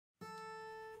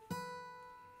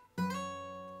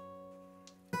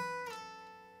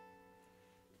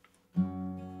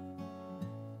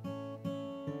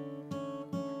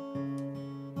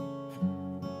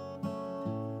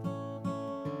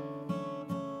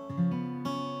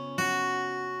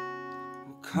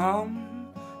Come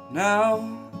now,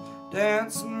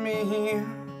 dance with me.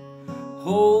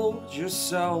 Hold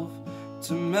yourself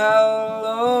to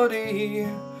melody.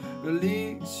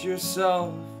 Release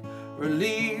yourself,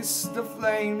 release the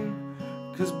flame.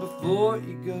 'Cause before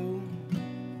you go,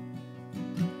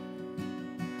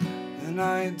 and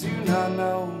I do not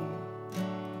know,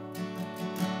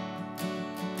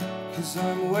 'cause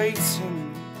I'm waiting.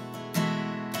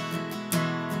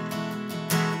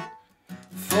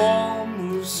 Fall,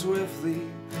 move swiftly,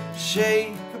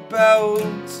 shake about.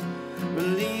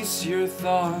 Release your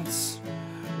thoughts,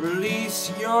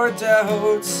 release your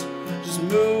doubts. Just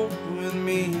move with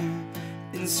me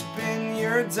and spin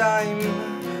your dime.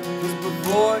 'Cause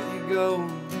before you go,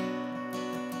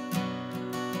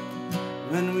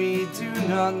 when we do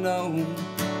not know,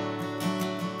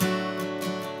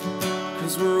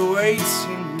 'cause we're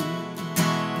waiting.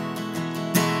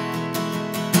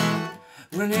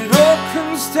 When it all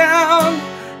comes down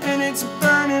and it's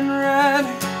burning red,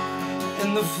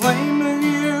 and the flame of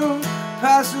you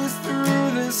passes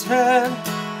through this head,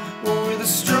 with a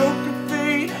stroke of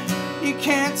fate, you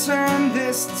can't turn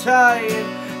this tide.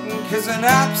 'Cause an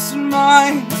absent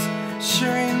mind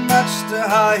sure ain't much to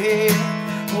hide.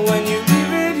 When you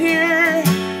leave it here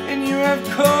and you have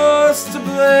cause to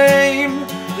blame,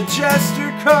 the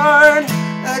jester card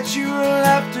that you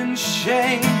left in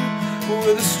shame,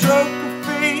 with a stroke of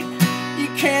fate, you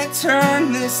can't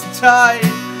turn this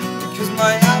tide. Because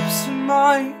my absent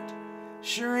mind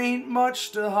sure ain't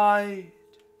much to hide.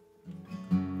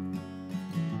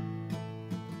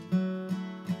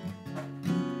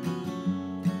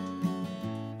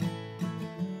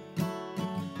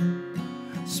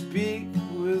 Speak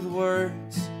with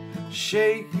words,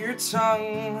 shake your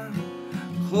tongue,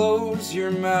 close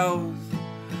your mouth,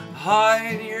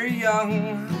 hide your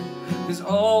young. 'Cause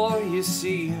all you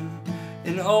see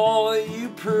and all you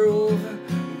prove,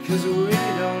 'cause we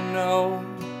don't know.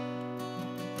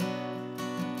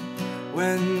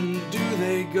 When do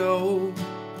they go?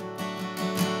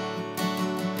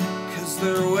 'Cause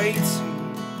they're waiting.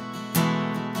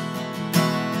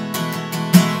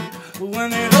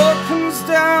 When it all comes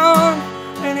down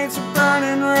and it's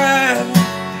burning red,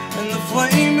 and the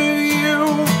flame of you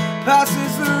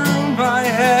passes through my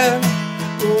head,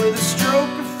 with a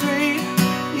stroke of fate,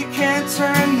 you can't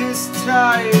turn this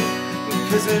tide.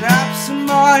 Because an absent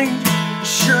mind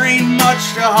sure ain't much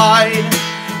to hide.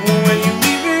 When you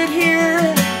leave it here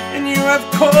and you have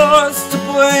cause to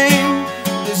blame,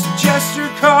 this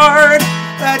gesture card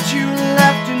that you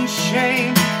left in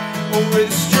shame,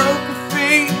 with a stroke of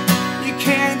fate, you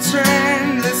can't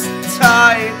turn this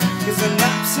tide. 'Cause an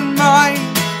absent mind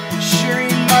sure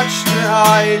ain't much to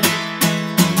hide.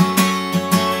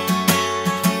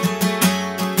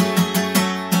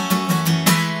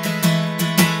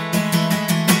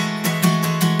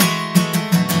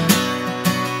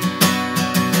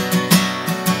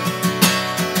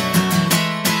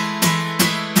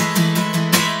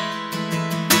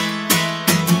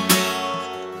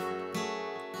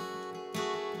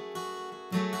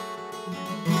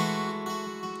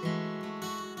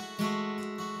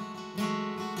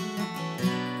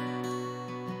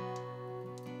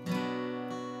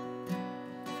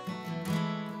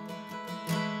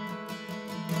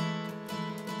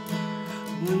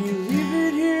 When you leave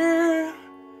it here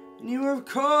and you have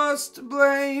cause to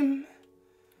blame,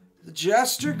 the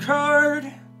jester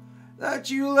card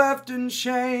that you left in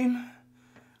shame,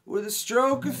 with a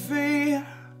stroke of fate,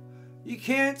 you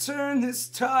can't turn this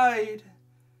tide.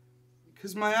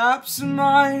 'Cause my absent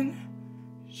mind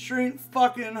sure ain't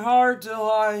fucking hard to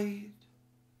hide.